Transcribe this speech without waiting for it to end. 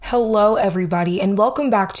Hello, everybody, and welcome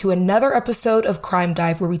back to another episode of Crime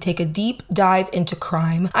Dive, where we take a deep dive into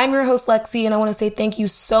crime. I'm your host, Lexi, and I want to say thank you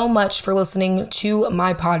so much for listening to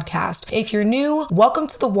my podcast. If you're new, welcome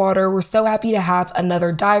to the water. We're so happy to have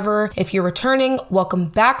another diver. If you're returning, welcome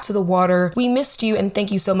back to the water. We missed you, and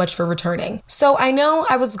thank you so much for returning. So I know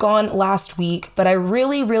I was gone last week, but I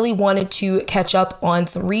really wanted to catch up on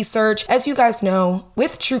some research. As you guys know,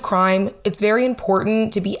 with true crime, it's very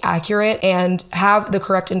important to be accurate and have the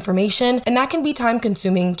correct information, and that can be time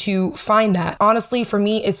consuming to find that. Honestly, for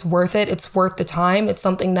me, it's worth it. It's worth the time. It's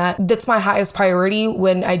something that's my highest priority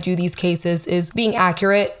when I do these cases, is being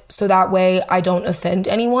accurate, so that way I don't offend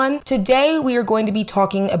anyone. Today, we are going to be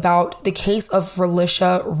talking about the case of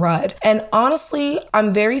Relisha Rudd. And honestly,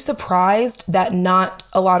 I'm very surprised that not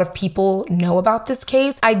a lot of people know about this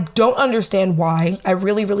case. I don't understand why. I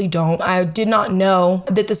really don't. I did not know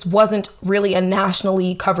that this wasn't really a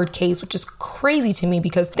nationally covered case, which is crazy to me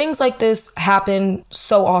because things like this happen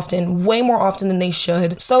so often, way more often than they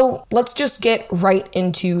should. So let's just get right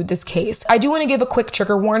into this case. I do want to give a quick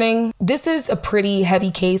trigger warning. This is a pretty heavy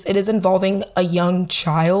case. It is involving a young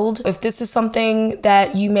child. If this is something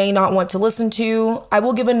that you may not want to listen to, I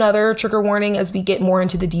will give another trigger warning as we get more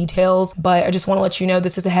into the details, but I just want to let you know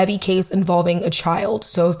this is a heavy case involving a child.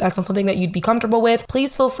 So if that's not something that you'd be comfortable with,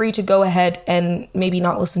 please feel free to go ahead and maybe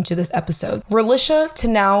not listen to this episode. Relisha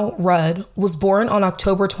Tanau Rudd was born on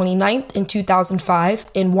October 29th in 2005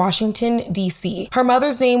 in Washington, D.C. Her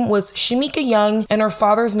mother's name was Shamika Young and her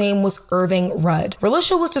father's name was Irving Rudd.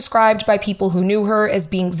 Relisha was described by people who knew her as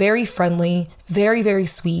being very friendly, very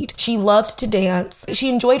sweet. She loved to dance. She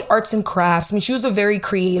enjoyed arts and crafts. I mean, she was a very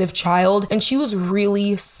creative child and she was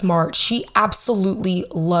really smart. She absolutely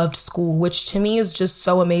loved school, which to me is just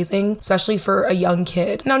so amazing, especially for a young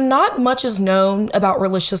kid. Now, not much is known about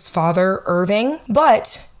Relisha's father, Irving,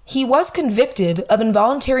 but he was convicted of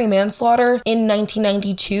involuntary manslaughter in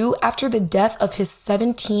 1992 after the death of his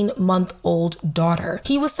 17-month-old daughter.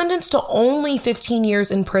 He was sentenced to only 15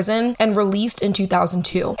 years in prison and released in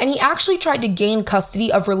 2002. And he actually tried to gain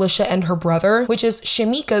custody of Relisha and her brother, which is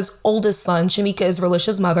Shamika's oldest son. Shamika is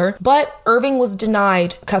Relisha's mother, but Irving was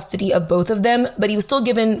denied custody of both of them, but he was still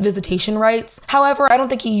given visitation rights. However, I don't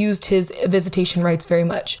think he used his visitation rights very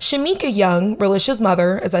much. Shamika Young, Relisha's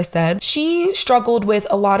mother, as I said, she struggled with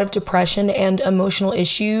a lot of depression and emotional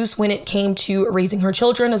issues when it came to raising her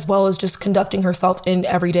children, as well as just conducting herself in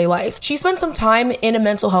everyday life. She spent some time in a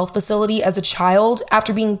mental health facility as a child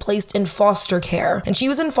after being placed in foster care, and she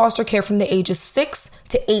was in foster care from the ages 6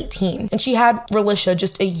 to 18, and she had Relisha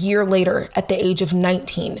just a year later at the age of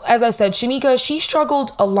 19. As I said, Shamika, she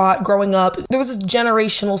struggled a lot growing up. There was this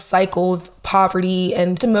generational cycle of poverty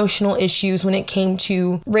and emotional issues when it came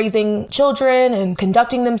to raising children and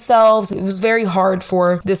conducting themselves. It was very hard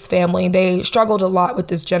for this family. They struggled a lot with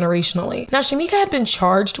this generationally. Now, Shamika had been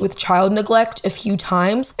charged with child neglect a few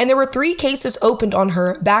times, and there were 3 cases opened on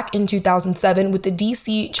her back in 2007 with the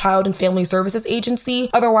DC Child and Family Services Agency,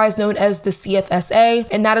 otherwise known as the CFSA,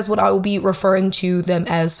 and that is what I will be referring to them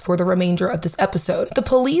as for the remainder of this episode. The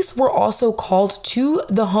police were also called to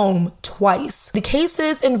the home twice. The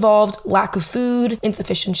cases involved lack of food,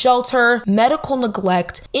 insufficient shelter, medical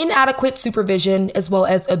neglect, inadequate supervision, as well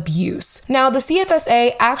as abuse. Now, the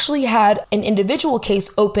CFSA actually had an individual case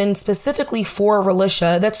open specifically for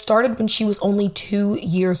Relisha that started when she was only 2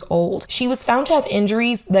 years old. She was found to have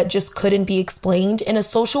injuries that just couldn't be explained, and a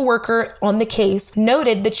social worker on the case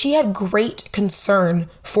noted that she had great concern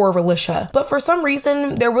for Relisha. But for some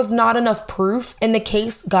reason, there was not enough proof, and the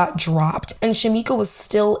case got dropped, and Shamika was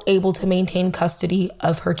still able to maintain custody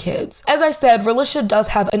of her kids. As I said, Relisha does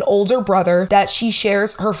have an older brother that she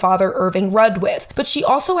shares her father, Irving Rudd, with, but she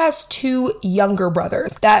also has 2 younger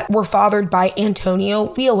brothers that were fathered by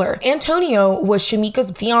Antonio Wheeler. Antonio was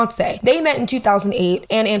Shamika's fiance. They met in 2008,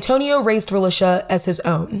 and Antonio raised Relisha as his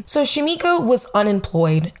own. So Shamika was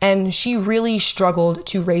unemployed, and she really struggled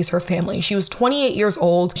to raise her family. She was 28 years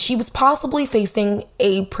old. She was possibly facing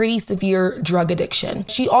a pretty severe drug addiction.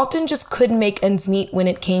 She often just couldn't make ends meet when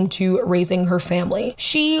it came to raising her family.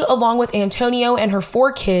 She, along with Antonio and her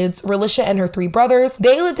 4 kids, Relisha and her 3 brothers,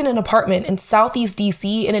 they lived in an apartment in Southeast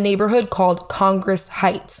DC in a neighborhood called Congress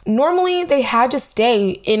Heights. Normally, they had to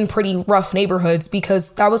stay in pretty rough neighborhoods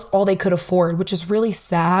because that was all they could afford, which is really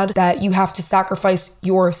sad that you have to sacrifice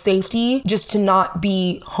your safety just to not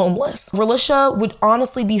be homeless. Relisha would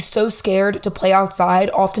honestly be so scared to play outside.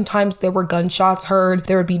 Oftentimes, there were gunshots heard.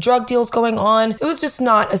 There would be drug deals going on. It was just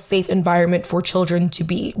not a safe environment for children to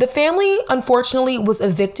be. The family, unfortunately, was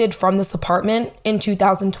evicted from this apartment in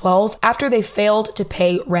 2012 after they failed to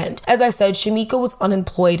pay rent. As I said, Shamika was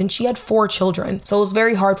unemployed and she had 4 children, so it was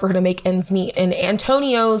very hard for her to make ends meet, and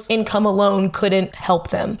Antonio's income alone couldn't help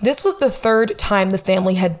them. This was the 3rd time the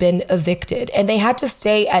family had been evicted, and they had to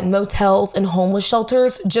stay at motels and homeless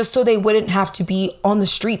shelters just so they wouldn't have to be on the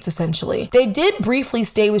streets, essentially. They did briefly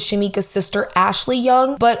stay with Shamika's sister, Ashley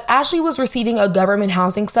Young, but Ashley was receiving a government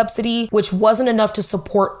housing subsidy, which wasn't enough to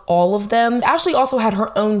support all of them. Ashley also had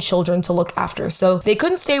her own children to look after, so they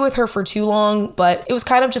couldn't stay with her for too long, but it was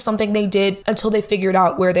kind of just something they did until they figured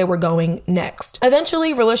out where they were going next.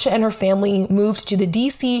 Eventually, Relisha and her family moved to the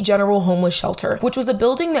DC General Homeless Shelter, which was a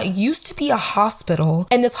building that used to be a hospital,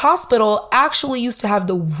 and this hospital actually used to have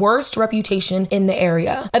the worst reputation in the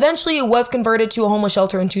area. Eventually, it was converted to a homeless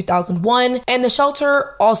shelter in 2001, and the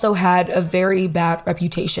shelter also had a very bad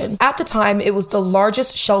reputation. At the time, it was the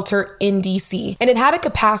largest shelter in DC, and it had a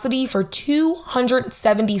capacity for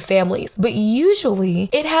 270 families, but usually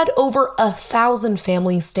it had over 1,000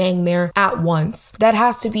 families staying there at once. That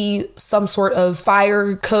has to be some sort of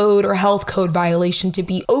fire code or health code violation to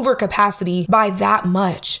be over capacity by that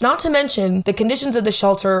much. Not to mention, the conditions of the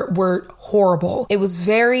shelter were horrible. It was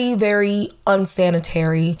very, very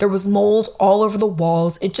unsanitary. There was mold all over the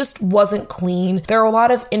walls. It just wasn't clean. There were a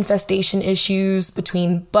lot of infestation issues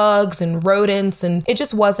between bugs and rodents, and it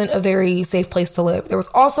just wasn't a very safe place to live. There was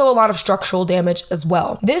also a lot of structural damage as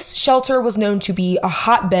well. This shelter was known to be a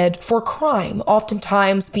hotbed for crime,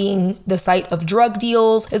 oftentimes being the site of drug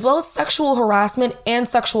deals, as well as sexual harassment and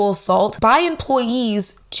sexual assault by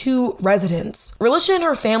employees to residents. Relisha and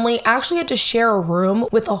her family actually had to share a room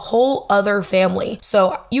with a whole other family.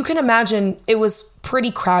 So you can imagine it was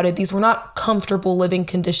pretty crowded. These were not comfortable living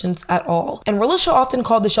conditions at all. And Relisha often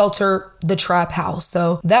called the shelter the trap house.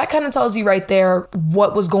 So that kind of tells you right there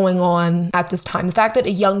what was going on at this time. The fact that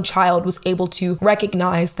a young child was able to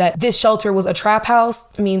recognize that this shelter was a trap house.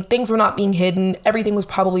 I mean, things were not being hidden. Everything was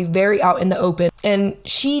probably very out in the open. And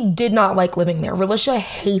she did not like living there. Relisha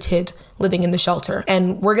hated living in the shelter,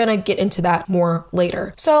 and we're gonna get into that more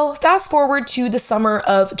later. So fast forward to the summer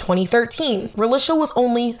of 2013. Relisha was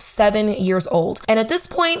only 7 years old, and at this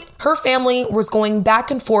point, her family was going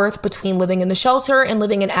back and forth between living in the shelter and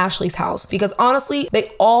living in Ashley's house, because honestly,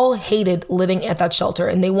 they all hated living at that shelter,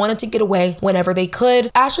 and they wanted to get away whenever they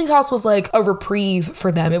could. Ashley's house was like a reprieve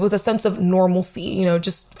for them. It was a sense of normalcy,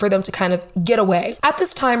 just for them to kind of get away. At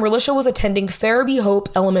this time, Relisha was attending Farabee Hope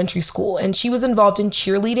Elementary School, and she was involved in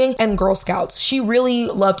cheerleading and Girl Scouts. She really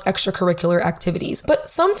loved extracurricular activities. But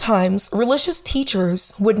sometimes Relisha's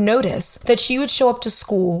teachers would notice that she would show up to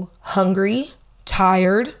school hungry,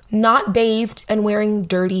 tired, not bathed, and wearing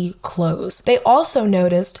dirty clothes. They also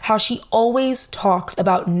noticed how she always talked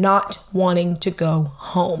about not wanting to go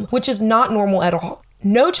home, which is not normal at all.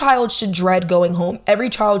 No child should dread going home. Every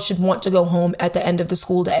child should want to go home at the end of the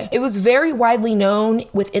school day. It was very widely known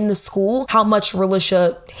within the school how much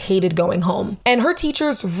Relisha hated going home. And her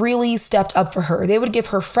teachers really stepped up for her. They would give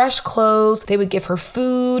her fresh clothes. They would give her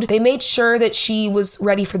food. They made sure that she was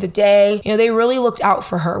ready for the day. They really looked out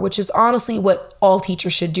for her, which is honestly what all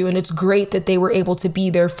teachers should do. And it's great that they were able to be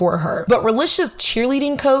there for her. But Relisha's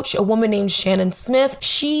cheerleading coach, a woman named Shannon Smith,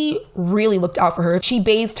 she really looked out for her. She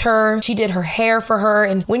bathed her. She did her hair for her.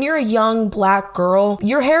 And when you're a young Black girl,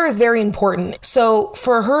 your hair is very important. So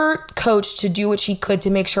for her coach to do what she could to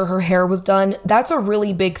make sure her hair was done, that's a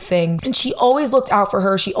really big thing. And she always looked out for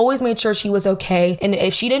her. She always made sure she was okay. And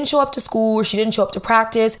if she didn't show up to school or she didn't show up to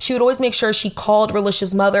practice, she would always make sure she called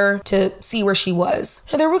Relisha's mother to see where she was.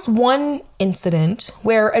 And there was one incident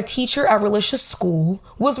where a teacher at Relisha's school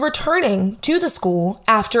was returning to the school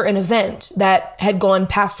after an event that had gone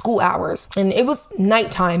past school hours. And it was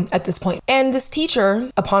nighttime at this point. And this teacher,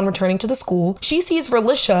 upon returning to the school, she sees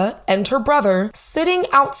Relisha and her brother sitting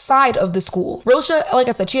outside of the school. Relisha, like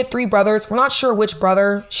I said, she had 3 brothers. We're not sure which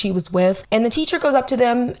brother she was with. And the teacher goes up to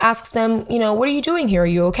them, asks them, what are you doing here? Are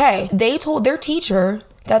you okay? They told their teacher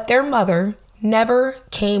that their mother never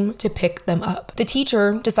came to pick them up. The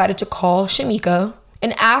teacher decided to call Shamika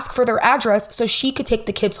and ask for their address so she could take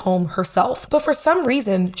the kids home herself. But for some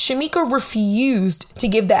reason, Shamika refused to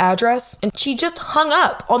give the address, and she just hung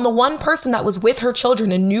up on the one person that was with her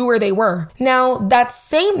children and knew where they were. Now, that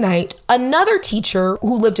same night, another teacher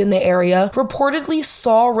who lived in the area reportedly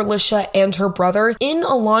saw Relisha and her brother in a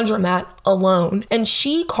laundromat alone, and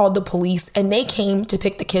she called the police and they came to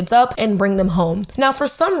pick the kids up and bring them home. Now, for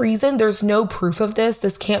some reason, there's no proof of this.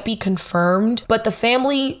 This can't be confirmed, but the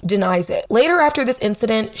family denies it. Later, after this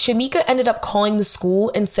incident, Shamika ended up calling the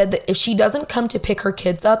school and said that if she doesn't come to pick her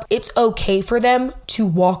kids up, it's okay for them to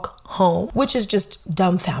walk home, which is just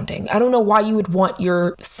dumbfounding. I don't know why you would want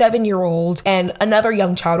your 7-year-old and another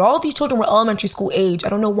young child, all of these children were elementary school age. I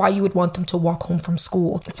don't know why you would want them to walk home from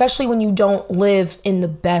school, especially when you don't live in the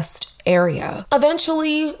best area.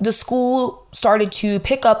 Eventually, the school started to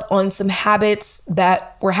pick up on some habits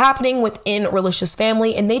that were happening within Relisha's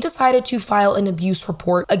family, and they decided to file an abuse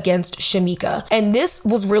report against Shamika. And this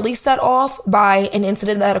was really set off by an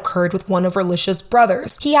incident that occurred with one of Relisha's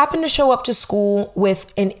brothers. He happened to show up to school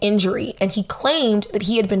with an injury, and he claimed that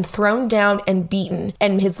he had been thrown down and beaten,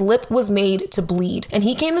 and his lip was made to bleed. And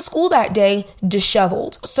he came to school that day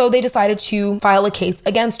disheveled. So they decided to file a case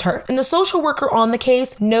against her. And the social worker on the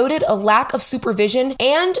case noted a lack of supervision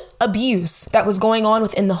and abuse that was going on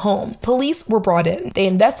within the home. Police were brought in. They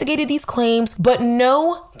investigated these claims, but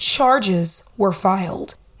no charges were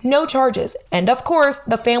filed. No charges. And of course,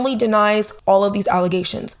 the family denies all of these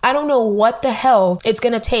allegations. I don't know what the hell it's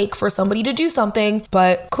going to take for somebody to do something,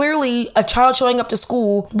 but clearly a child showing up to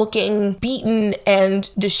school looking beaten and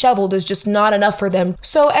disheveled is just not enough for them.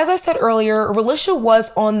 So as I said earlier, Relisha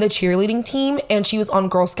was on the cheerleading team and she was on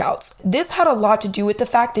Girl Scouts. This had a lot to do with the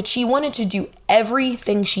fact that she wanted to do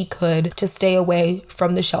everything she could to stay away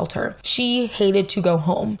from the shelter. She hated to go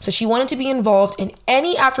home. So she wanted to be involved in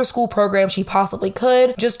any after-school program she possibly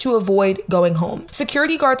could, just to avoid going home.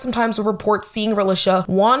 Security guards sometimes would report seeing Relisha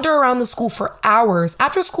wander around the school for hours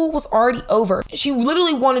after school was already over. She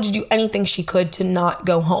literally wanted to do anything she could to not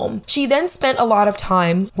go home. She then spent a lot of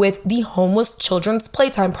time with the Homeless Children's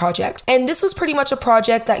Playtime Project. And this was pretty much a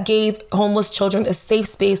project that gave homeless children a safe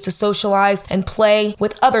space to socialize and play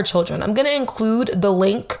with other children. I'm going to include the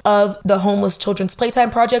link of the Homeless Children's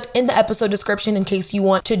Playtime Project in the episode description in case you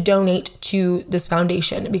want to donate to this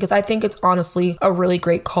foundation, because I think it's honestly a really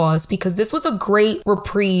great cause, because this was a great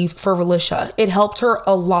reprieve for Relisha. It helped her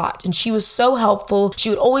a lot and she was so helpful.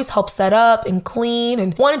 She would always help set up and clean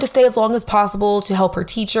and wanted to stay as long as possible to help her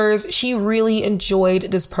teachers. She really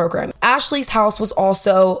enjoyed this program. Ashley's house was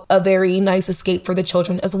also a very nice escape for the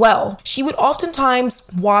children as well. She would oftentimes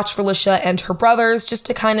watch Relisha and her brothers just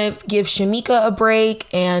to kind of give Shamika a break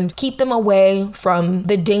and keep them away from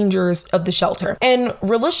the dangers of the shelter. And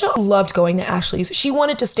Relisha loved going to Ashley's. She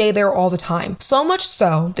wanted to stay there all the time. So much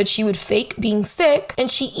so that she would fake being sick,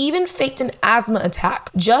 and she even faked an asthma attack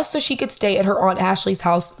just so she could stay at her Aunt Ashley's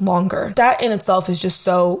house longer. That in itself is just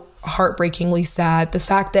so heartbreakingly sad. The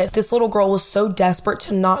fact that this little girl was so desperate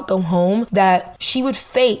to not go home that she would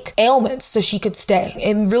fake ailments so she could stay.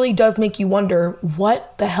 It really does make you wonder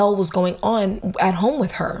what the hell was going on at home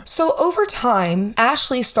with her. So over time,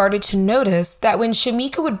 Ashley started to notice that when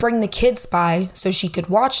Shamika would bring the kids by so she could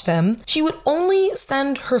watch them, she would only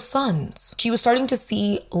send her sons. She was starting to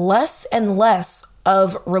see less and less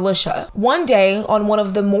of Relisha. One day, on one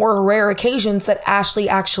of the more rare occasions that Ashley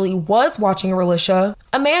actually was watching Relisha,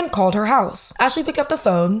 a man called her house. Ashley picked up the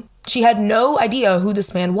phone. She had no idea who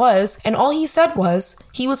this man was, and all he said was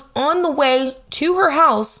he was on the way to her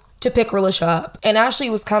house to pick Relisha up. And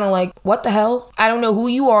Ashley was kind of like, what the hell? I don't know who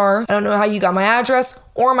you are. I don't know how you got my address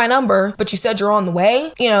or my number, but you said you're on the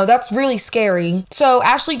way? You know, that's really scary. So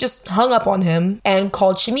Ashley just hung up on him and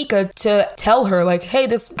called Shamika to tell her, like, hey,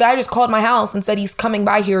 this guy just called my house and said he's coming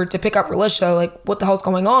by here to pick up Relisha. Like, what the hell's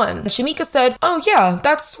going on? And Shamika said, oh yeah,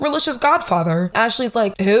 that's Relisha's godfather. Ashley's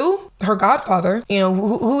like, who? Her godfather? You know,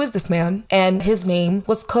 who is this man? And his name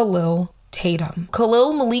was Khalil Tatum.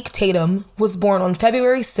 Khalil Malik Tatum was born on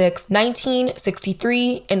February 6,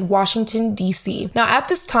 1963 in Washington, D.C. Now, at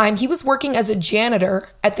this time, he was working as a janitor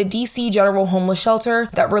at the D.C. General Homeless Shelter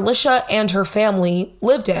that Relisha and her family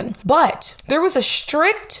lived in. But there was a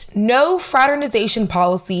strict no fraternization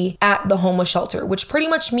policy at the homeless shelter, which pretty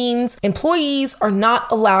much means employees are not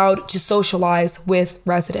allowed to socialize with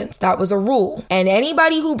residents. That was a rule. And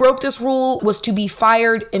anybody who broke this rule was to be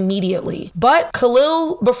fired immediately. But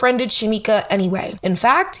Khalil befriended Shamika anyway. In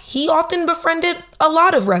fact, he often befriended a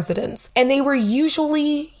lot of residents, and they were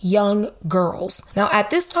usually young girls. Now,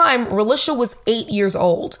 at this time, Relisha was 8 years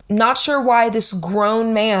old. Not sure why this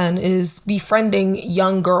grown man is befriending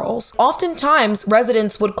young girls. Oftentimes,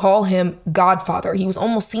 residents would call him Godfather. He was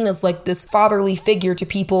almost seen as like this fatherly figure to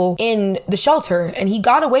people in the shelter, and he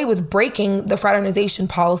got away with breaking the fraternization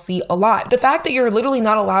policy a lot. The fact that you're literally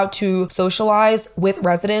not allowed to socialize with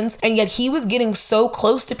residents, and yet he was getting so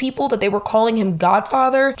close to people that they were calling him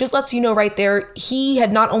Godfather, just lets you know right there, he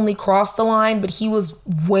had not only crossed the line, but he was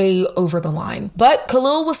way over the line. But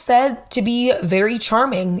Khalil was said to be very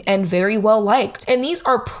charming and very well liked. And these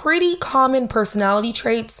are pretty common personality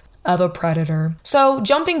traits of a predator. So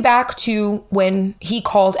jumping back to when he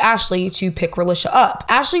called Ashley to pick Relisha up,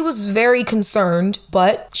 Ashley was very concerned,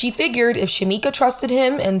 but she figured if Shamika trusted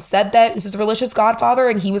him and said that this is Relisha's godfather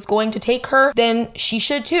and he was going to take her, then she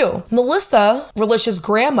should too. Melissa, Relisha's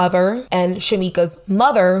grandmother and Shamika's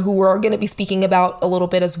mother, who we're going to be speaking about a little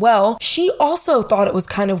bit as well, she also thought it was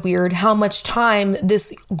kind of weird how much time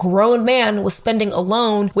this grown man was spending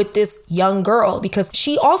alone with this young girl, because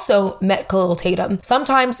she also met Khalil Tatum.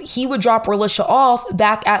 Sometimes he would drop Relisha off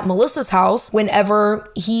back at Melissa's house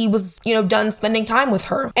whenever he was, done spending time with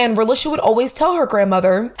her. And Relisha would always tell her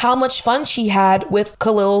grandmother how much fun she had with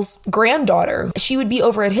Khalil's granddaughter. She would be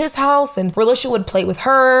over at his house and Relisha would play with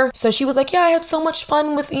her. So she was like, yeah, I had so much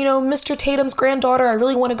fun with, Mr. Tatum's granddaughter. I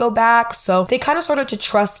really want to go back. So they kind of started to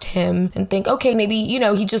trust him and think, okay, maybe,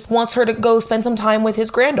 he just wants her to go spend some time with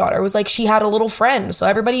his granddaughter. It was like she had a little friend. So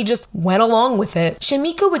everybody just went along with it.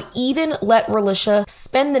 Shamika would even let Relisha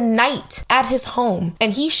spend the night at his home,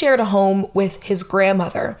 and he shared a home with his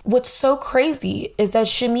grandmother. What's so crazy is that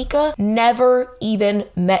Shamika never even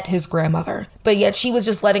met his grandmother, but yet she was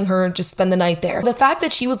just letting her just spend the night there. The fact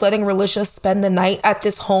that she was letting Relisha spend the night at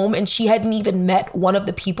this home and she hadn't even met one of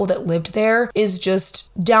the people that lived there is just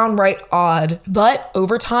downright odd. But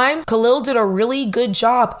over time, Khalil did a really good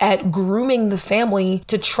job at grooming the family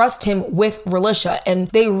to trust him with Relisha, and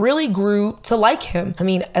they really grew to like him. I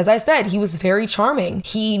mean, as I said, he was very charming.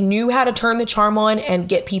 He knew how to turn the charm on and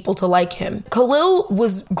get people to like him. Khalil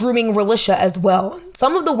was grooming Relisha as well.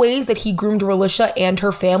 Some of the ways that he groomed Relisha and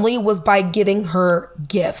her family was by giving her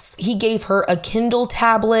gifts. He gave her a Kindle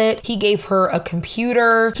tablet. He gave her a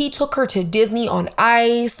computer. He took her to Disney on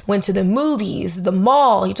Ice, went to the movies, the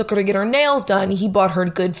mall. He took her to get her nails done. He bought her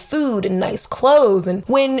good food and nice clothes. And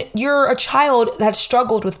when you're a child that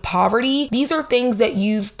struggled with poverty, these are things that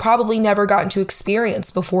you've probably never gotten to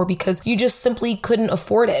experience before because you just simply couldn't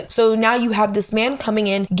afford it. So now you have this man coming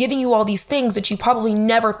in, giving you all these things that you probably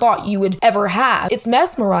never thought you would ever have. It's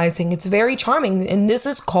mesmerizing. It's very charming. And this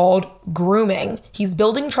is called grooming. He's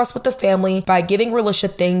building trust with the family by giving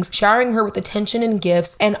Relisha things, showering her with attention and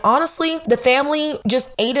gifts. And honestly, the family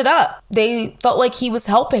just ate it up. They felt like he was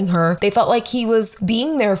helping her. They felt like he was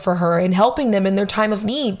being there for her and helping them in their time of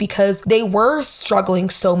need because they were struggling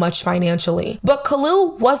so much financially. But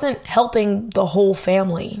Khalil wasn't helping the whole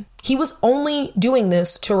family. He was only doing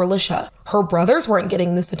this to Relisha. Her brothers weren't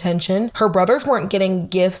getting this attention. Her brothers weren't getting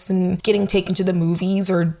gifts and getting taken to the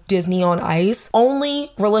movies or Disney on Ice.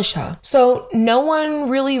 Only Relisha. So no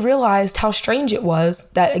one really realized how strange it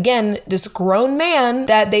was that, again, this grown man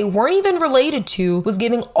that they weren't even related to was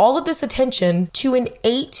giving all of this attention to an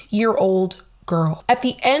 8-year-old girl. At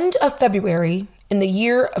the end of February, in the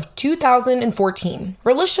year of 2014,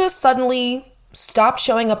 Relisha suddenly stopped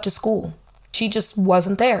showing up to school. She just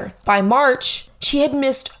wasn't there. By March, she had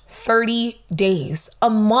missed 30 days, a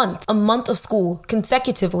month of school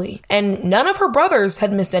consecutively. And none of her brothers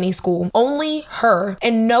had missed any school, only her.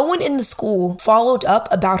 And no one in the school followed up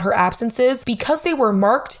about her absences because they were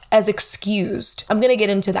marked as excused. I'm gonna get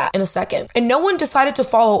into that in a second. And no one decided to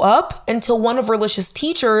follow up until one of Relisha's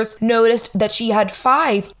teachers noticed that she had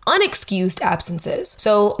 5 unexcused absences.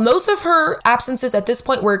 So most of her absences at this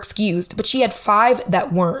point were excused, but she had 5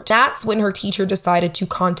 that weren't. That's when her teacher decided to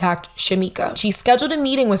contact Shamika. She scheduled a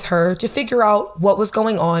meeting with her to figure out what was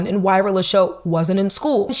going on and why Relisha wasn't in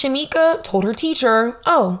school. Shamika told her teacher,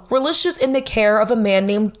 oh, Relisha's in the care of a man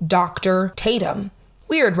named Dr. Tatum.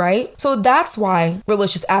 Weird, right? So that's why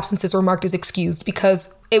Relisha's absences were marked as excused,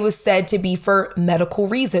 because it was said to be for medical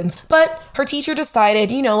reasons. But her teacher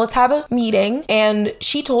decided, let's have a meeting. And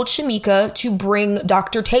she told Shamika to bring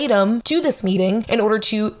Dr. Tatum to this meeting in order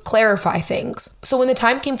to clarify things. So when the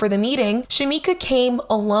time came for the meeting, Shamika came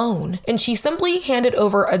alone and she simply handed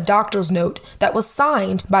over a doctor's note that was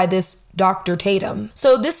signed by this Dr. Tatum.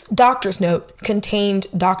 So this doctor's note contained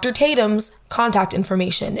Dr. Tatum's contact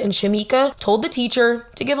information, and Shamika told the teacher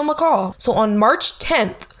to give him a call. So on March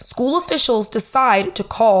 10th, school officials decide to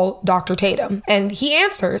call Dr. Tatum, and he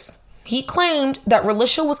answers. He claimed that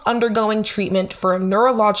Relisha was undergoing treatment for a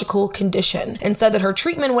neurological condition and said that her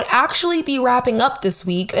treatment would actually be wrapping up this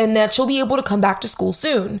week and that she'll be able to come back to school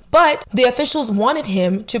soon. But the officials wanted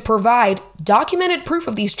him to provide documented proof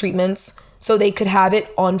of these treatments so they could have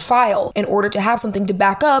it on file in order to have something to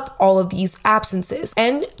back up all of these absences.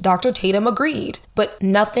 And Dr. Tatum agreed. but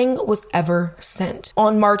nothing was ever sent.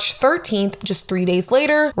 On March 13th, just 3 days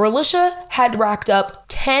later, Relisha had racked up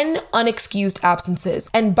 10 unexcused absences,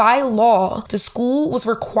 and by law, the school was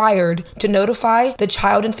required to notify the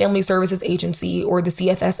Child and Family Services Agency, or the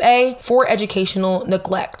CFSA, for educational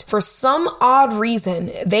neglect. For some odd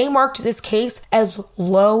reason, they marked this case as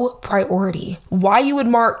low priority. Why you would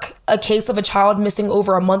mark a case of a child missing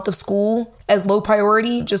over a month of school as low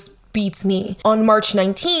priority just beats me. On March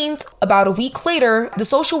 19th, about a week later, the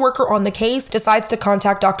social worker on the case decides to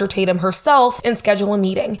contact Dr. Tatum herself and schedule a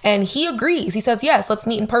meeting. And he agrees. He says, yes, let's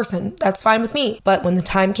meet in person. That's fine with me. But when the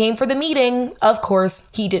time came for the meeting, of course,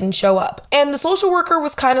 he didn't show up. And the social worker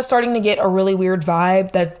was kind of starting to get a really weird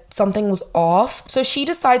vibe that something was off. So she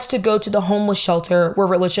decides to go to the homeless shelter where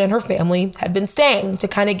Relisha and her family had been staying to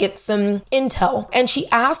kind of get some intel. And she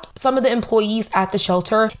asked some of the employees at the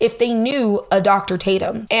shelter if they knew a Dr.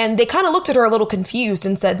 Tatum. And they kind of looked at her a little confused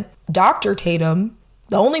and said, Dr. Tatum?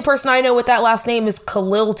 The only person I know with that last name is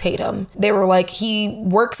Khalil Tatum. They were like, he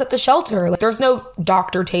works at the shelter. Like, there's no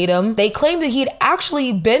Dr. Tatum. They claimed that he'd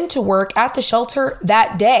actually been to work at the shelter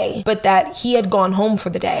that day, but that he had gone home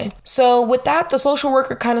for the day. So with that, the social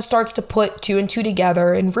worker kind of starts to put two and two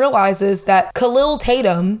together and realizes that Khalil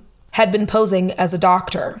Tatum had been posing as a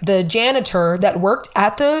doctor. The janitor that worked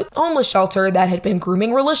at the homeless shelter that had been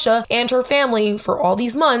grooming Relisha and her family for all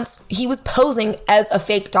these months, he was posing as a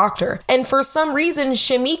fake doctor. And for some reason,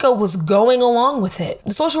 Shamika was going along with it.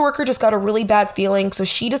 The social worker just got a really bad feeling, so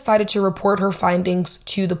she decided to report her findings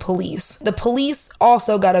to the police. The police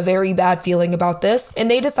also got a very bad feeling about this, and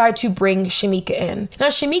they decide to bring Shamika in. Now,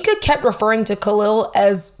 Shamika kept referring to Khalil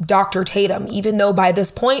as Dr. Tatum, even though by this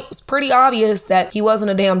point, it was pretty obvious that he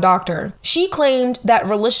wasn't a damn doctor. She claimed that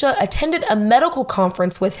Relisha attended a medical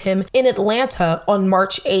conference with him in Atlanta on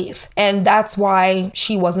March 8th, and that's why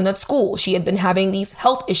she wasn't at school. She had been having these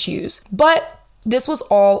health issues. But this was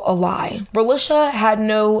all a lie. Relisha had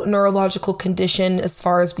no neurological condition as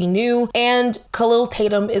far as we knew, and Khalil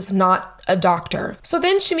Tatum is not a doctor. So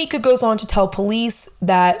then Shamika goes on to tell police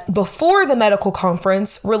that before the medical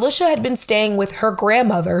conference, Relisha had been staying with her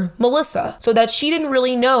grandmother, Melissa, so that she didn't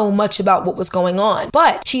really know much about what was going on.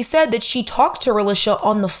 But she said that she talked to Relisha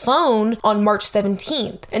on the phone on March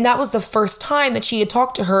 17th, and that was the first time that she had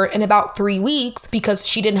talked to her in about 3 weeks because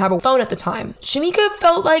she didn't have a phone at the time. Shamika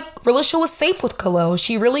felt like Relisha was safe with Khalil.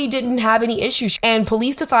 She really didn't have any issues, and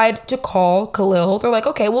police decide to call Khalil. They're like,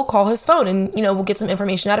 okay, we'll call his phone and, we'll get some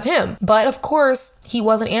information out of him. But of course, he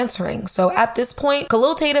wasn't answering. So at this point,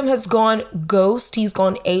 Khalil Tatum has gone ghost. He's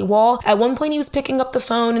gone AWOL. At one point, he was picking up the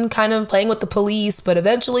phone and kind of playing with the police, but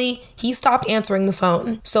eventually he stopped answering the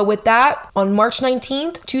phone. So with that, on March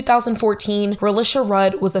 19th, 2014, Relisha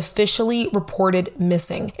Rudd was officially reported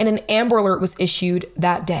missing, and an Amber Alert was issued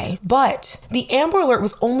that day. But the Amber Alert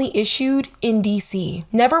was only issued in DC.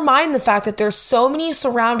 Never mind the fact that there's so many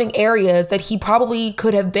surrounding areas that he probably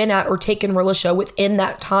could have been at or taken Relisha within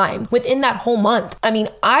that time, within that whole month. I mean,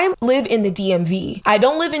 I live in the DMV. I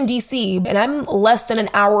don't live in DC, and I'm less than an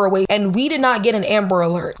hour away, and we did not get an Amber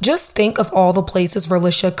Alert. Just think of all the places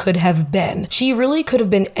Relisha could have been. She really could have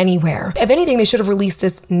been anywhere. If anything, they should have released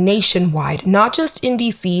this nationwide, not just in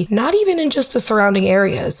DC, not even in just the surrounding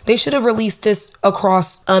areas. They should have released this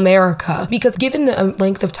across America, because given the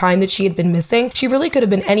length of time that she had been missing, she really could have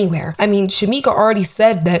been anywhere. I mean, Shamika already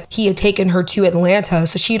said that he had taken her to Atlanta,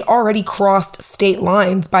 so she had already crossed state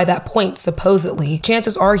lines by that point, supposedly.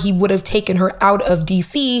 Chances are he would have taken her out of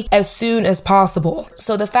DC as soon as possible.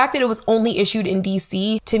 So the fact that it was only issued in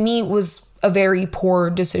DC, to me, was a very poor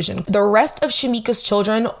decision. The rest of Shamika's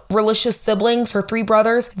children, Relisha's siblings, her 3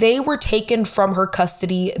 brothers, they were taken from her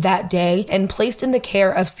custody that day and placed in the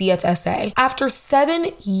care of CFSA. After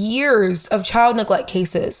 7 years of child neglect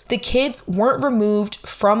cases, the kids weren't removed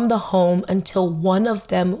from the home until one of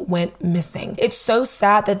them went missing. It's so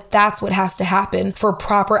sad that that's what has to happen for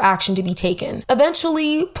proper action to be taken.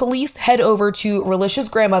 Eventually, police head over to Relisha's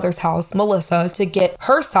grandmother's house, Melissa, to get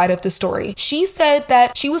her side of the story. She said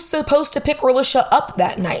that she was supposed to pick Relisha up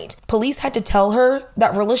that night. Police had to tell her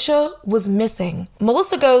that Relisha was missing.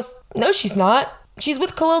 Melissa goes, no, she's not. She's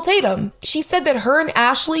with Khalil Tatum. She said that her and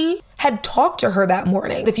Ashley had talked to her that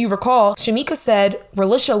morning. If you recall, Shamika said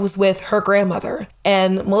Relisha was with her grandmother,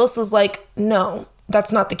 and Melissa's like, no,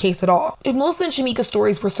 that's not the case at all. Melissa and Shamika's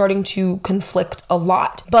stories were starting to conflict a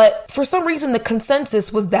lot, but for some reason the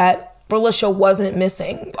consensus was that Relisha wasn't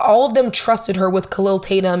missing. All of them trusted her with Khalil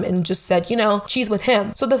Tatum and just said, she's with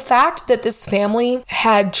him. So the fact that this family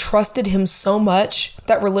had trusted him so much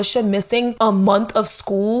that Relisha missing a month of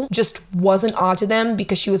school just wasn't odd to them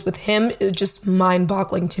because she was with him is just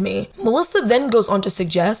mind-boggling to me. Melissa then goes on to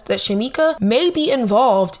suggest that Shamika may be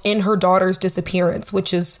involved in her daughter's disappearance,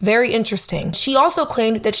 which is very interesting. She also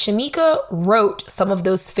claimed that Shamika wrote some of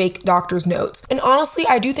those fake doctor's notes. And honestly,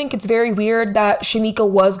 I do think it's very weird that Shamika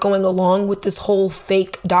was going along with this whole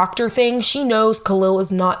fake doctor thing. She knows Khalil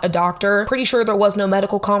is not a doctor. Pretty sure there was no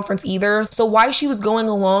medical conference either. So why she was going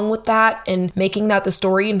along with that and making that the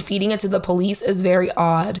story and feeding it to the police is very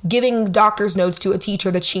odd. Giving doctor's notes to a teacher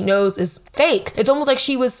that she knows is fake. It's almost like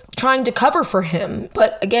she was trying to cover for him.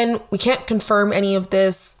 But again, we can't confirm any of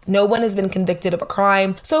this. No one has been convicted of a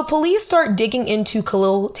crime. So police start digging into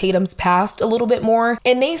Khalil Tatum's past a little bit more,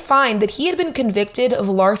 and they find that he had been convicted of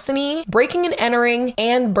larceny, breaking and entering,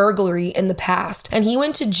 and burglary in the past. And he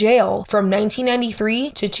went to jail from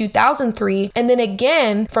 1993 to 2003, and then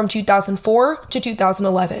again from 2004 to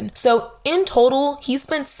 2011. So in total, he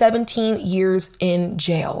spent 17 years in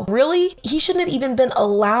jail. Really, he shouldn't have even been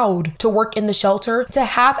allowed to work in the shelter to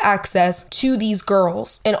have access to these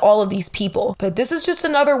girls and all of these people. But this is just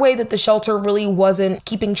another way that the shelter really wasn't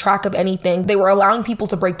keeping track of anything. They were allowing people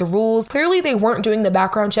to break the rules. Clearly, they weren't doing the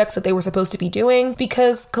background checks that they were supposed to be doing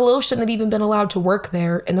because Khalil shouldn't have even been allowed to work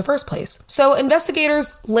there in the first place. So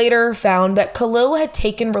investigators later found that Khalil had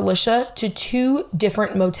taken Relisha to 2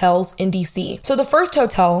 different motels in DC. So the first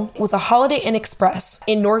hotel was a Holiday Inn Express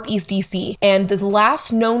in Northeast DC, and the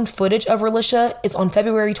last known footage of Relisha is on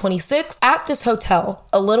February 26th at this hotel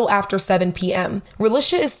a little after 7 p.m.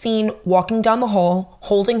 Relisha is seen walking down the hall,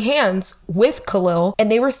 holding hands with Khalil,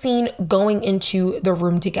 and they were seen going into the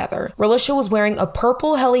room together. Relisha was wearing a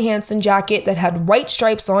purple Helly Hansen jacket that had white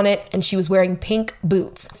stripes on it, and she was wearing pink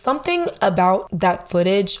boots. Something about that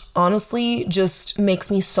footage honestly just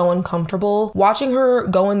makes me so uncomfortable. Watching her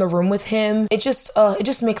go in the room with him, it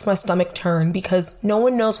just makes my stomach turn because no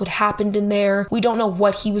one knows what happened in there. We don't know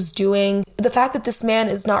what he was doing. The fact that this man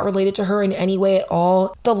is not related to her in any way at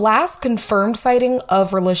all. The last confirmed sighting of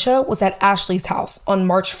Relisha was at Ashley's house on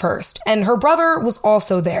March 1st, and her brother was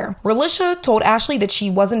also there. Relisha told Ashley that she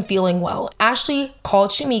wasn't feeling well. Ashley called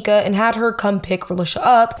Shamika and had her come pick Relisha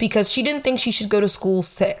up because she didn't think she should go to school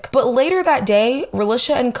sick. But later that day,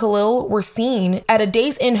 Relisha and Khalil were seen at a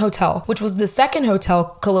Days Inn hotel, which was the second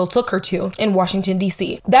hotel Khalil took her to in Washington,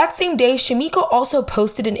 D.C. That same day, Shamika also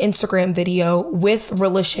posted an Instagram video with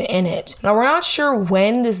Relisha in it. Now, we're not sure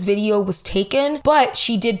when this video was taken, but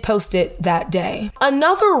she did post it that day.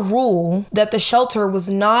 Another rule that the shelter was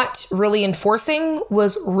not really enforcing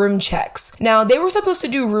was room checks. Now, they were supposed to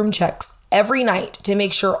do room checks every night to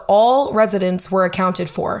make sure all residents were accounted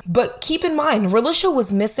for. But keep in mind, Relisha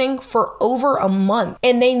was missing for over a month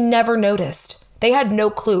and they never noticed. They had no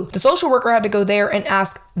clue. The social worker had to go there and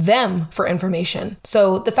ask them for information.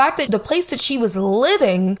 So the fact that the place that she was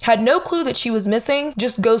living had no clue that she was missing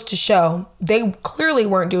just goes to show they clearly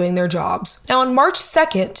weren't doing their jobs. Now on March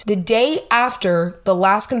 2nd, the day after the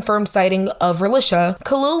last confirmed sighting of Relisha,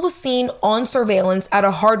 Khalil was seen on surveillance at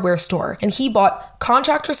a hardware store, and he bought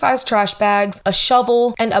contractor-sized trash bags, a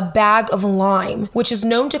shovel, and a bag of lime, which is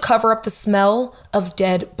known to cover up the smell of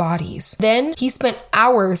dead bodies. Then he spent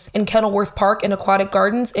hours in Kenilworth Park and Aquatic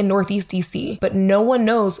Gardens in Northeast DC, but no one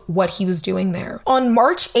knows what he was doing there. On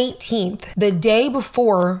March 18th, the day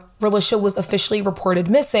before Relisha was officially reported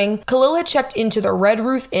missing, Khalil had checked into the Red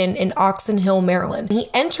Roof Inn in Oxon Hill, Maryland. He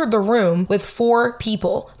entered the room with 4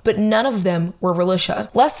 people, but none of them were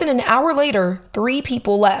Relisha. Less than an hour later, 3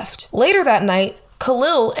 people left. Later that night,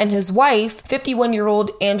 Khalil and his wife,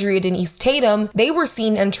 51-year-old Andrea Denise Tatum, they were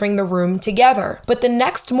seen entering the room together. But the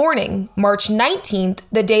next morning, March 19th,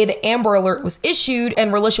 the day the Amber Alert was issued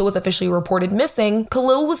and Relisha was officially reported missing,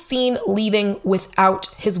 Khalil was seen leaving without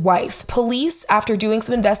his wife. Police, after doing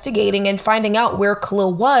some investigating and finding out where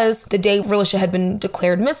Khalil was the day Relisha had been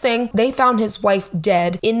declared missing, they found his wife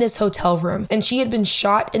dead in this hotel room, and she had been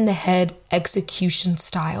shot in the head execution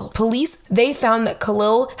style. Police, they found that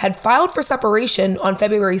Khalil had filed for separation on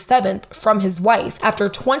February 7th from his wife after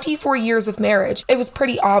 24 years of marriage. It was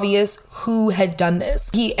pretty obvious who had done this.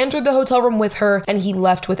 He entered the hotel room with her and he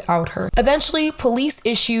left without her. Eventually, police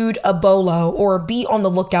issued a BOLO, or be on the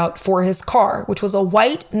lookout, for his car, which was a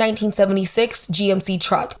white 1976 GMC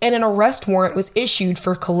truck, and an arrest warrant was issued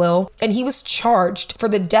for Khalil, and he was charged for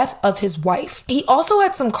the death of his wife. He also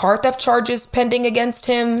had some car theft charges pending against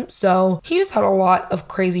him, so he just had a lot of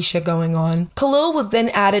crazy shit going on. Khalil was then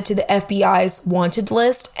added to the FBI's wanted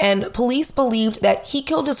list, and police believed that he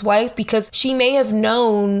killed his wife because she may have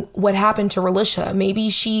known what happened to Relisha. Maybe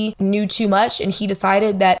she knew too much and he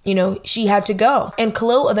decided that, she had to go. And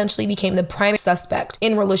Khalil eventually became the prime suspect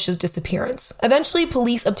in Relisha's disappearance. Eventually,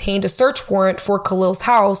 police obtained a search warrant for Khalil's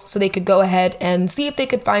house so they could go ahead and see if they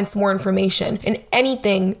could find some more information and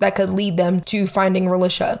anything that could lead them to finding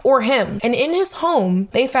Relisha or him. And in his home,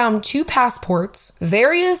 they found 2 passports,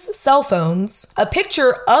 various cell phones, a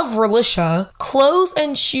picture of Relisha, clothes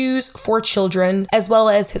and shoes for children, as well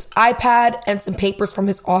as his iPad and some papers from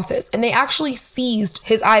his office. And they actually seized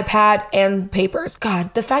his iPad and papers.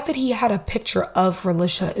 God, the fact that he had a picture of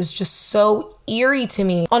Relisha is just so eerie to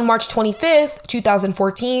me. On March 25th,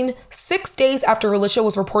 2014, 6 days after Relisha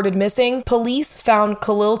was reported missing, police found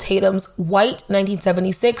Khalil Tatum's white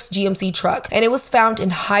 1976 GMC truck, and it was found in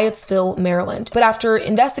Hyattsville, Maryland. But after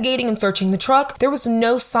investigating and searching the truck, there was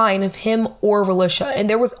no sign of him or Relisha, and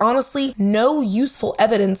there was honestly no useful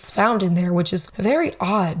evidence found in there, which is very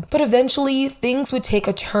odd. But eventually, things would take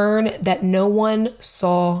a turn that no one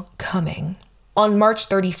saw coming. On March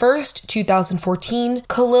 31st, 2014,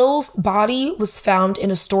 Khalil's body was found in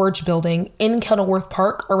a storage building in Kenilworth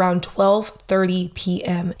Park around 12:30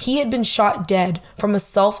 p.m. He had been shot dead from a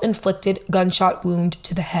self-inflicted gunshot wound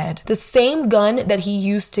to the head. The same gun that he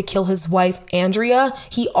used to kill his wife, Andrea,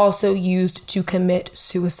 he also used to commit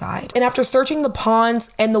suicide. And after searching the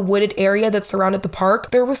ponds and the wooded area that surrounded the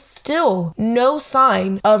park, there was still no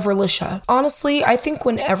sign of Relisha. Honestly, I think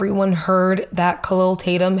when everyone heard that Khalil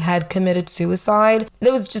Tatum had committed suicide,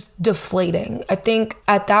 that was just deflating. I think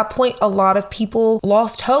at that point, a lot of people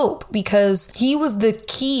lost hope because he was the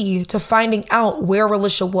key to finding out where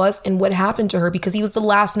Relisha was and what happened to her, because he was the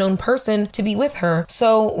last known person to be with her.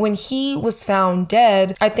 So when he was found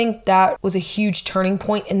dead, I think that was a huge turning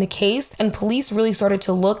point in the case, and police really started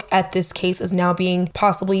to look at this case as now being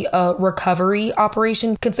possibly a recovery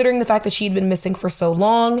operation, considering the fact that she had been missing for so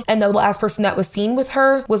long and the last person that was seen with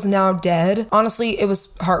her was now dead. Honestly, it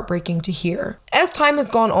was heartbreaking to hear. As time has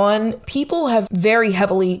gone on, people have very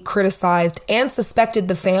heavily criticized and suspected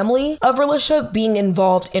the family of Relisha being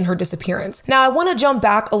involved in her disappearance. Now, I want to jump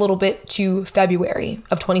back a little bit to February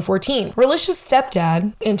of 2014. Relisha's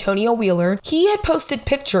stepdad, Antonio Wheeler, he had posted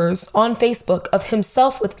pictures on Facebook of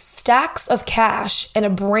himself with stacks of cash and a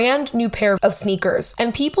brand new pair of sneakers.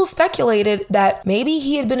 And people speculated that maybe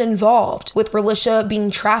he had been involved with Relisha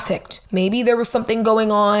being trafficked. Maybe there was something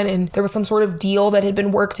going on and there was some sort of deal that had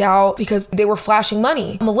been worked out because they were flashing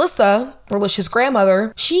money. Melissa, Relisha's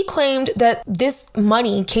grandmother, she claimed that this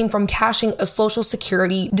money came from cashing a Social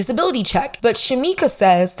Security disability check. But Shamika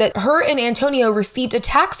says that her and Antonio received a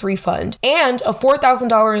tax refund and a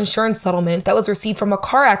 $4,000 insurance settlement that was received from a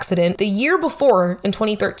car accident the year before in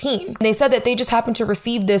 2013. And they said that they just happened to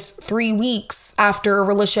receive this 3 weeks after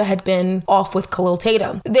Relisha had been off with Khalil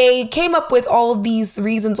Tatum. They came up with all of these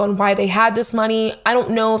reasons on why they had this money. I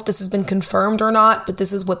don't know if this has been confirmed or not, but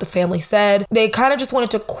this is what the family said. They kind of just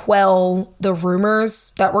wanted to quell the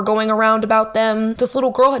rumors that were going around about them. This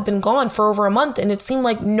little girl had been gone for over a month, and it seemed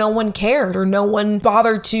like no one cared or no one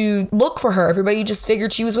bothered to look for her. Everybody just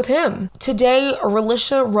figured she was with him. Today,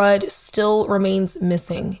 Relisha Rudd still remains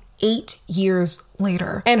missing 8 years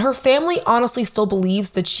later. And her family honestly still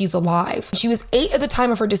believes that she's alive. She was 8 at the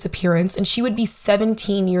time of her disappearance, and she would be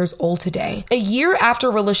 17 years old today. A year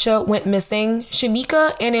after Relisha went missing,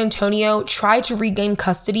 Shamika and Antonio tried to regain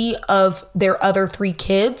custody of their other 3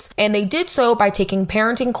 kids, and they did so by taking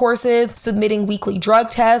parenting courses, submitting weekly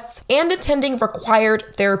drug tests, and attending required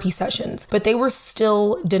therapy sessions. But they were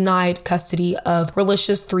still denied custody of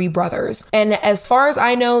Relisha's 3 brothers. And as far as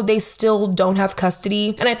I know, they still don't have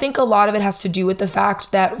custody. And I think a lot of it has to do with the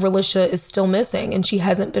fact that Relisha is still missing and she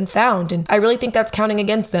hasn't been found. And I really think that's counting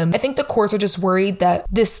against them. I think the courts are just worried that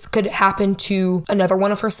this could happen to another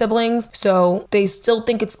one of her siblings. So they still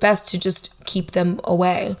think it's best to just keep them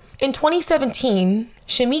away. In 2017,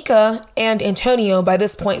 Shamika and Antonio by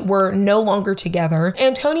this point were no longer together.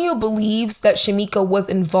 Antonio believes that Shamika was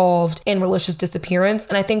involved in Relisha's disappearance,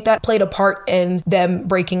 and I think that played a part in them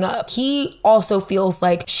breaking up. He also feels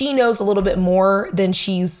like she knows a little bit more than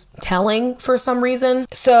she's telling for some reason.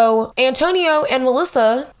 So Antonio and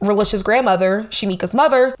Melissa, Relisha's grandmother, Shamika's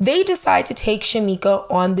mother, they decide to take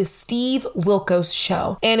Shamika on the Steve Wilkos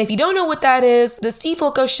show. And if you don't know what that is, the Steve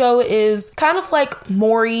Wilkos show is kind of like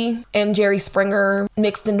Maury and Jerry Springer.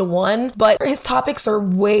 mixed into one, but his topics are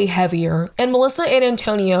way heavier. And Melissa and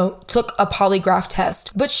Antonio took a polygraph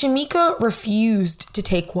test, but Shamika refused to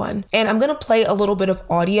take one. And I'm gonna play a little bit of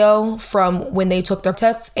audio from when they took their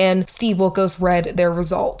tests, and Steve Wilkos read their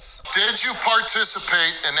results. Did you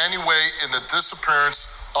participate in any way in the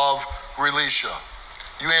disappearance of Relisha?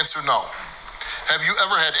 You answered no. Have you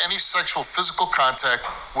ever had any sexual physical contact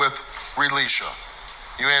with Relisha?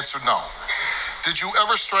 You answered no. Did you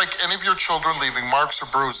ever strike any of your children, leaving marks or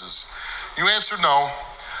bruises? You answered no.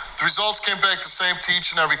 The results came back the same to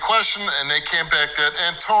each and every question, and they came back that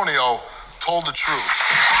Antonio told the truth.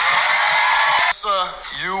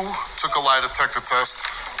 You took a lie detector test,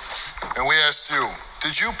 and we asked you,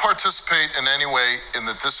 did you participate in any way in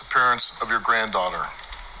the disappearance of your granddaughter?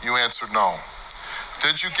 You answered no.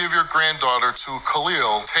 Did you give your granddaughter to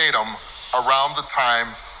Khalil Tatum around the time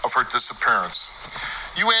of her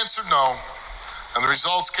disappearance? You answered no, and the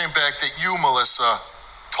results came back that you, Melissa,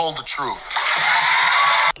 told the truth.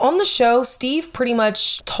 On the show, Steve pretty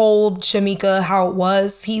much told Shamika how it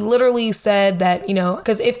was. He literally said that,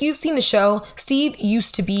 because if you've seen the show, Steve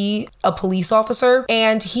used to be a police officer,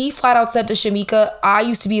 and he flat out said to Shamika, I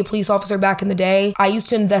used to be a police officer back in the day. I used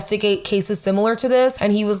to investigate cases similar to this.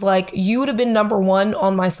 And he was like, you would have been number one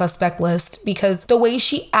on my suspect list, because the way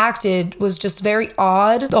she acted was just very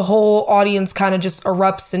odd. The whole audience kind of just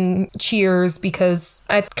erupts and cheers, because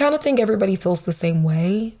I kind of think everybody feels the same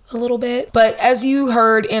way a little bit. But as you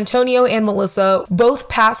heard, Antonio and Melissa both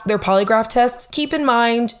passed their polygraph tests. Keep in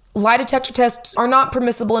mind, lie detector tests are not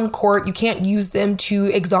permissible in court. You can't use them to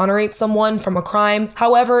exonerate someone from a crime.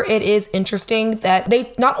 However, it is interesting that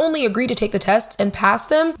they not only agreed to take the tests and pass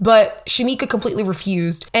them, but Shamika completely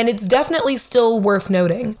refused. And it's definitely still worth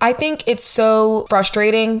noting. I think it's so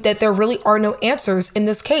frustrating that there really are no answers in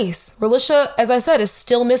this case. Relisha, as I said, is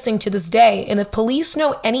still missing to this day. And if police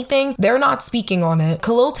know anything, they're not speaking on it.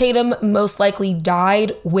 Khalil Tatum most likely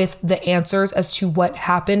died with the answers as to what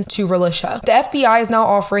happened to Relisha. The FBI is now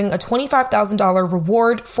offering a $25,000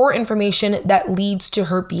 reward for information that leads to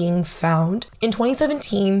her being found. In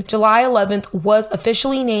 2017, July 11th was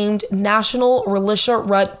officially named National Relisha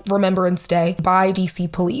Rudd Remembrance Day by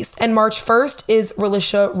DC Police, and March 1st is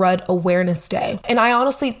Relisha Rudd Awareness Day. And I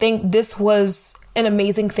honestly think this was an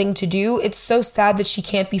amazing thing to do. It's so sad that she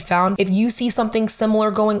can't be found. If you see something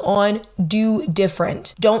similar going on, do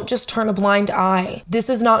different. Don't just turn a blind eye. This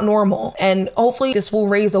is not normal. And hopefully this will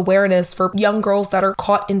raise awareness for young girls that are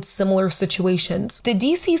caught in similar situations. The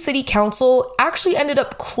DC City Council actually ended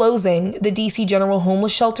up closing the DC General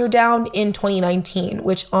Homeless Shelter down in 2019,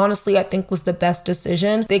 which honestly I think was the best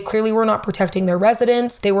decision. They clearly were not protecting their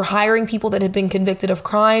residents. They were hiring people that had been convicted of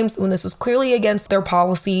crimes when this was clearly against their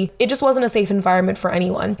policy. It just wasn't a safe environment for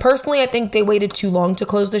anyone. Personally, I think they waited too long to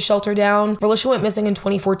close the shelter down. Relisha went missing in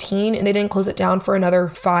 2014 and they didn't close it down for another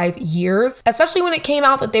 5 years, especially when it came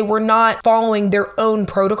out that they were not following their own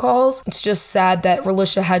protocols. It's just sad that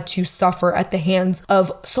Relisha had to suffer at the hands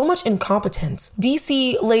of so much incompetence.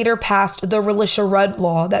 DC later passed the Relisha Rudd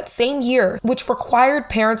law that same year, which required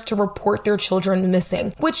parents to report their children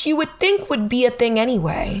missing, which you would think would be a thing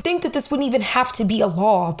anyway. Think that this wouldn't even have to be a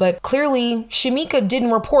law, but clearly Shamika didn't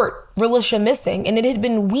report Relisha missing, and it had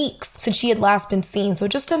been weeks since she had last been seen. So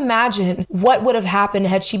just imagine what would have happened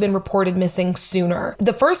had she been reported missing sooner.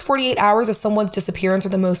 The first 48 hours of someone's disappearance are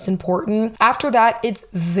the most important. After that, it's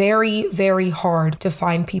very, very hard to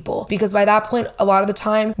find people, because by that point, a lot of the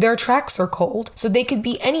time, their tracks are cold. So they could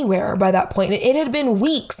be anywhere by that point. And it had been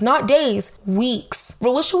weeks, not days, weeks.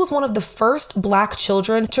 Relisha was one of the first Black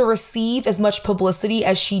children to receive as much publicity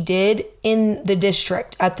as she did in the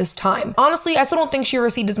district at this time. Honestly, I still don't think she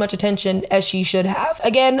received as much attention as she should have.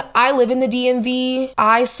 Again, I live in the DMV.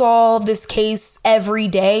 I saw this case every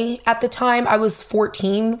day at the time. I was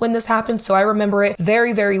 14 when this happened, so I remember it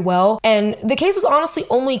very, very well. And the case was honestly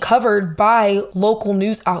only covered by local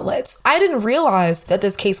news outlets. I didn't realize that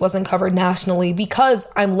this case wasn't covered nationally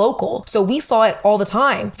because I'm local. So we saw it all the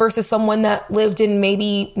time versus someone that lived in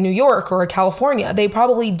maybe New York or California. They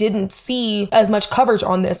probably didn't see as much coverage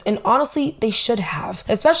on this. And honestly, they should have,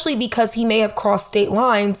 especially because he may have crossed state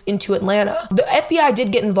lines into Atlanta. The FBI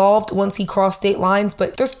did get involved once he crossed state lines,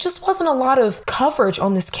 but there just wasn't a lot of coverage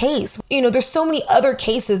on this case. There's so many other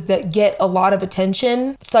cases that get a lot of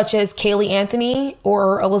attention, such as Kaylee Anthony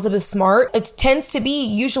or Elizabeth Smart. It tends to be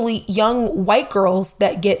usually young white girls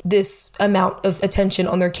that get this amount of attention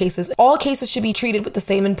on their cases. All cases should be treated with the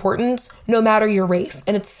same importance, no matter your race.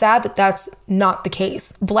 And it's sad that that's not the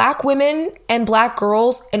case. Black women and Black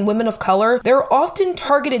girls and women of color, they're often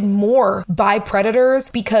targeted more by predators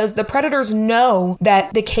because because the predators know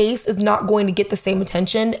that the case is not going to get the same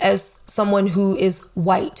attention as someone who is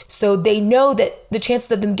white. So they know that the chances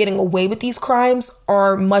of them getting away with these crimes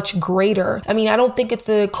are much greater. I mean, I don't think it's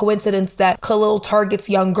a coincidence that Khalil targets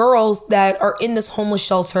young girls that are in this homeless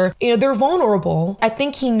shelter. They're vulnerable. I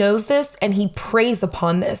think he knows this and he preys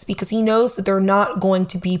upon this because he knows that they're not going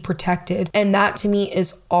to be protected. And that to me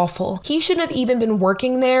is awful. He shouldn't have even been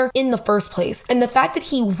working there in the first place. And the fact that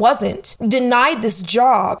he wasn't denied this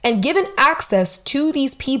job and given access to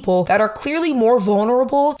these people that are clearly more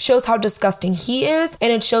vulnerable shows how disgusting he is,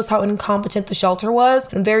 and it shows how incompetent the shelter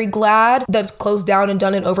was. I'm very glad that it's closed down and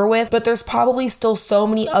done and over with, but there's probably still so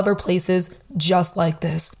many other places just like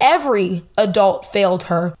this. Every adult failed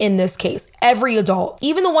her in this case. Every adult,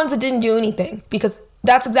 even the ones that didn't do anything, because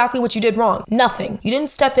that's exactly what you did wrong. Nothing. You didn't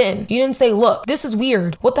step in. You didn't say, look, this is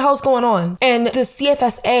weird. What the hell's going on? And the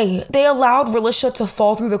CFSA, they allowed Relisha to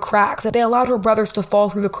fall through the cracks. They allowed her brothers to fall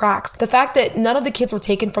through the cracks. The fact that none of the kids were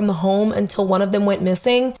taken from the home until one of them went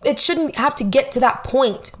missing, it shouldn't have to get to that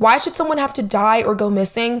point. Why should someone have to die or go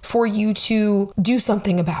missing for you to do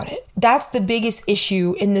something about it? That's the biggest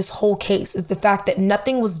issue in this whole case, is the fact that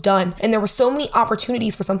nothing was done. And there were so many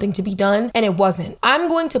opportunities for something to be done and it wasn't. I'm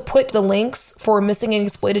going to put the links for missing and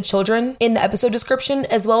exploited children in the episode description,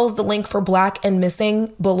 as well as the link for Black and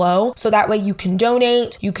Missing below. So that way you can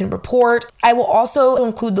donate, you can report. I will also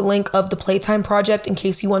include the link of the Playtime Project in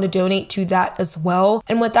case you want to donate to that as well.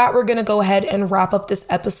 And with that, we're going to go ahead and wrap up this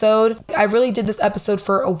episode. I really did this episode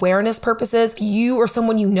for awareness purposes. If you or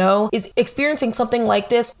someone you know is experiencing something like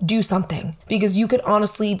this, do something, because you could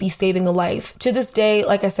honestly be saving a life. To this day,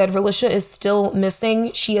 like I said, Relisha is still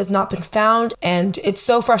missing. She has not been found, and it's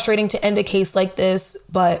so frustrating to end a case like this,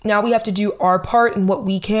 but now we have to do our part and what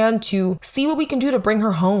we can to see what we can do to bring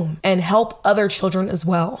her home and help other children as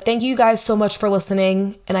well. Thank you guys so much for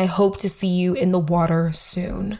listening, and I hope to see you in the water soon.